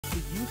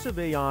use of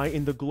AI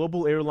in the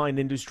global airline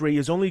industry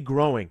is only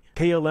growing.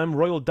 KLM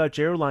Royal Dutch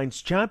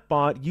Airlines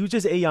chatbot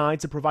uses AI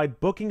to provide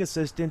booking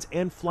assistance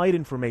and flight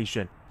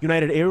information.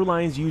 United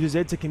Airlines uses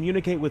it to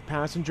communicate with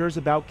passengers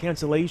about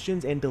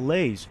cancellations and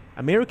delays.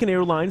 American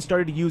Airlines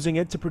started using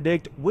it to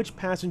predict which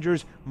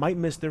passengers might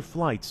miss their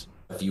flights.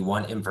 If you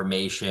want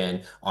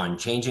information on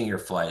changing your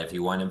flight, if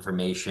you want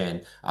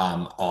information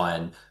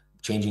on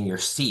changing your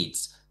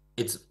seats,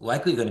 it's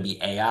likely going to be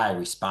AI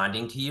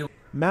responding to you.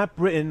 Matt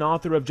Britton,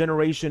 author of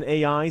Generation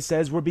AI,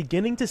 says we're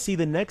beginning to see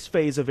the next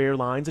phase of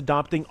airlines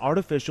adopting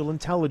artificial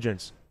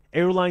intelligence.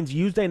 Airlines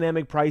use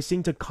dynamic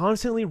pricing to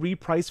constantly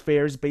reprice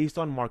fares based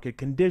on market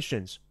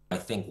conditions. I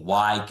think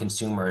why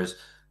consumers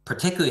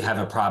particularly have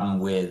a problem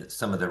with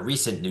some of the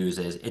recent news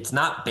is it's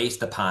not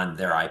based upon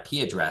their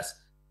IP address.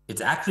 It's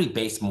actually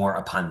based more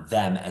upon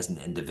them as an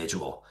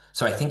individual.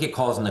 So I think it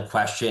calls into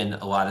question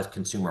a lot of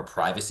consumer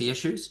privacy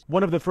issues.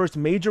 One of the first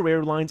major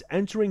airlines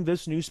entering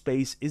this new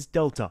space is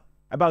Delta.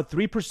 About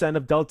 3%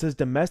 of Delta's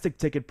domestic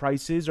ticket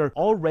prices are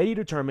already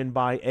determined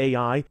by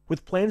AI,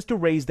 with plans to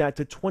raise that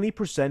to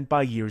 20%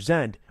 by year's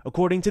end,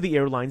 according to the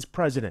airline's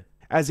president.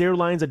 As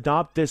airlines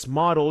adopt this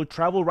model,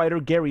 travel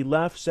writer Gary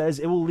Leff says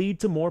it will lead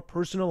to more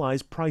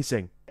personalized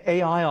pricing.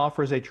 AI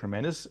offers a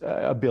tremendous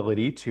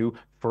ability to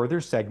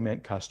further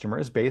segment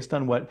customers based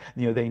on what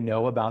they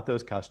know about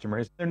those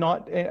customers. They're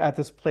not at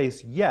this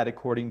place yet,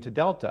 according to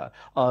Delta,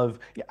 of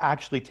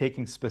actually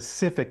taking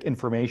specific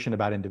information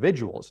about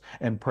individuals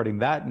and putting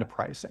that into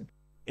pricing.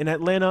 In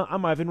Atlanta,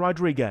 I'm Ivan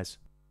Rodriguez.